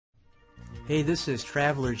Hey, this is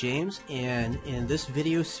Traveler James, and in this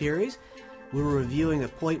video series we're reviewing the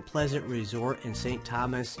Point Pleasant Resort in St.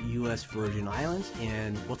 Thomas, U.S. Virgin Islands,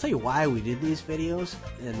 and we'll tell you why we did these videos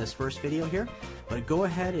in this first video here, but go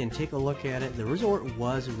ahead and take a look at it. The resort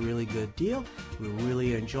was a really good deal. We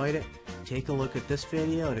really enjoyed it. Take a look at this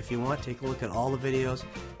video, and if you want, take a look at all the videos.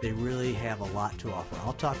 They really have a lot to offer.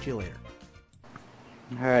 I'll talk to you later.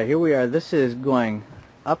 Alright, here we are. This is going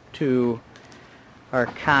up to our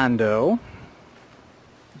condo.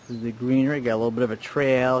 This is the greenery. Got a little bit of a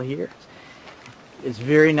trail here. It's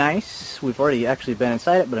very nice. We've already actually been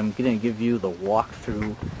inside it, but I'm going to give you the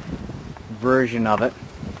walkthrough version of it.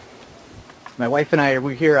 My wife and I are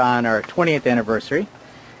here on our 20th anniversary,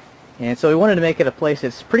 and so we wanted to make it a place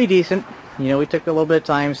that's pretty decent. You know, we took a little bit of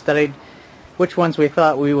time, studied which ones we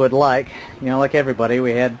thought we would like. You know, like everybody,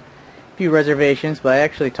 we had a few reservations, but I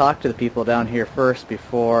actually talked to the people down here first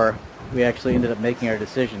before we actually ended up making our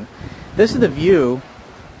decision. This is the view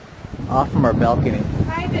off from our balcony.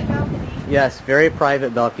 Private balcony. Yes, very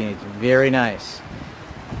private balcony. It's very nice.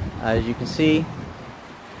 As you can see,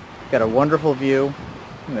 got a wonderful view.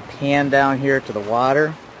 I'm going to pan down here to the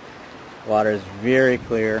water. Water is very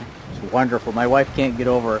clear. It's wonderful. My wife can't get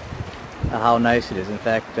over how nice it is. In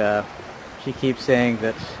fact, she keeps saying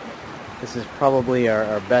that this is probably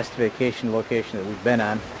our best vacation location that we've been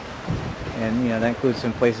on. And, you know, that includes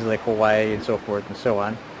some places like Hawaii and so forth and so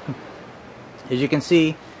on. As you can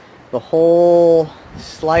see, the whole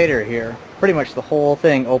slider here, pretty much the whole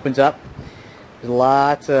thing opens up. There's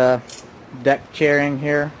lots of deck chairing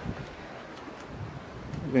here.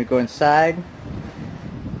 We're going to go inside.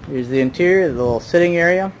 Here's the interior, the little sitting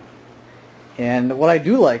area. And what I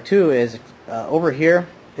do like too is over here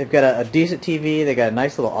they've got a decent TV. They got a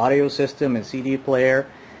nice little audio system and CD player.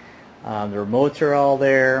 The remotes are all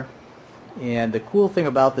there. And the cool thing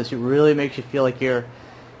about this, it really makes you feel like you're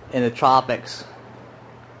in the tropics.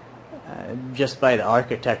 Just by the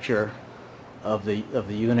architecture of the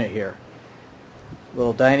unit here.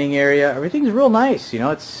 Little dining area, everything's real nice. You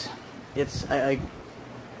know, I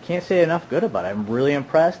can't say enough good about it. I'm really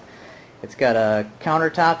impressed. It's got a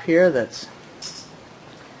countertop here that's,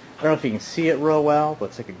 I don't know if you can see it real well, but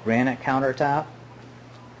it's like a granite countertop.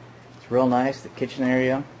 It's real nice. The kitchen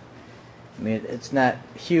area, I mean, it's not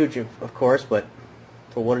huge, of course, but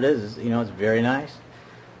for what it is, you know, it's very nice.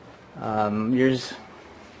 Here's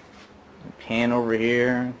pan over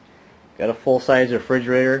here. Got a full-size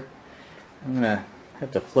refrigerator. I'm gonna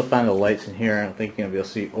have to flip on the lights in here. I don't think you're gonna be able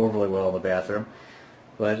to see overly well in the bathroom.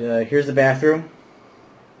 But here's the bathroom.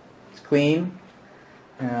 It's clean.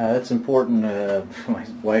 That's important. My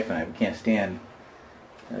wife and I, we can't stand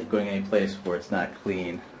going any place where it's not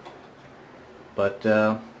clean. But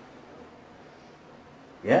yeah,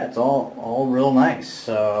 it's all real nice.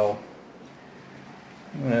 So.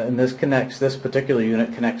 And this particular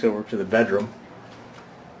unit connects over to the bedroom.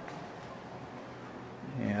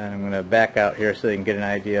 And I'm going to back out here so you can get an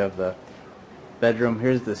idea of the bedroom.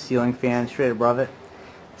 Here's the ceiling fan straight above it.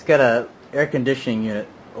 It's got a air conditioning unit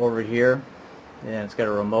over here, and it's got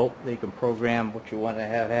a remote that you can program what you want to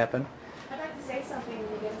have happen. I'd like to say something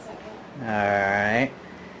when you get a second.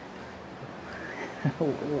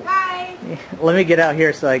 Alright. Hi! Let me get out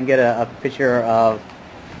here so I can get a picture of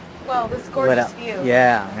This gorgeous view.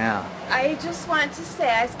 Yeah. I just wanted to say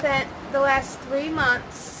I spent the last 3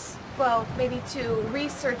 months, well, maybe 2,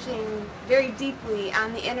 researching very deeply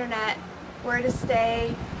on the internet where to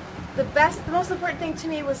stay. The most important thing to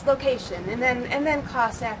me was location, and then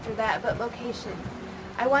cost after that, but location.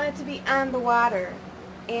 I wanted to be on the water,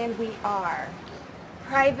 and we are.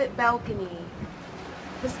 Private balcony.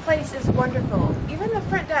 This place is wonderful. Even the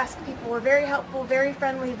front desk people were very helpful, very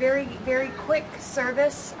friendly, very, very quick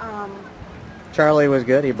service. Charlie was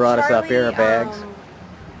good. He brought us up here, our bags.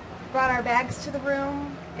 Brought our bags to the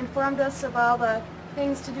room, informed us of all the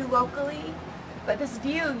things to do locally. But this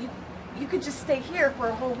view, you could just stay here for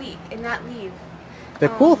a whole week and not leave. The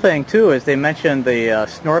cool thing too is they mentioned the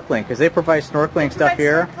snorkeling, because they provide snorkeling stuff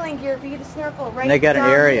here. Snorkeling gear for you to snorkel right. And they got an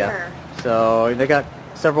down area, here. so they got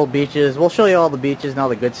several beaches. We'll show you all the beaches and all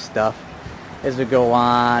the good stuff as we go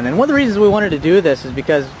on. And one of the reasons we wanted to do this is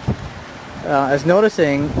because I was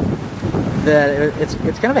noticing that it's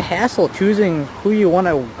kind of a hassle choosing who you want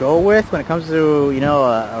to go with when it comes to, you know,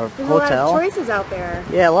 a There's hotel. a lot of choices out there.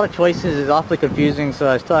 Yeah, a lot of choices is awfully confusing. So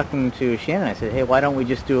I was talking to Shannon. I said, hey, why don't we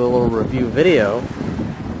just do a little review video?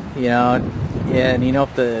 You know, and you know,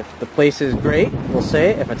 if the place is great, we'll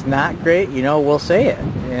say it. If it's not great, you know, we'll say it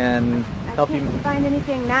and help you find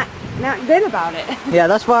anything not good about it. Yeah,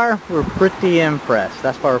 thus far we're pretty impressed.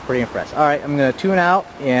 All right, I'm gonna tune out,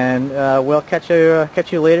 and we'll catch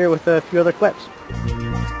you later with a few other clips.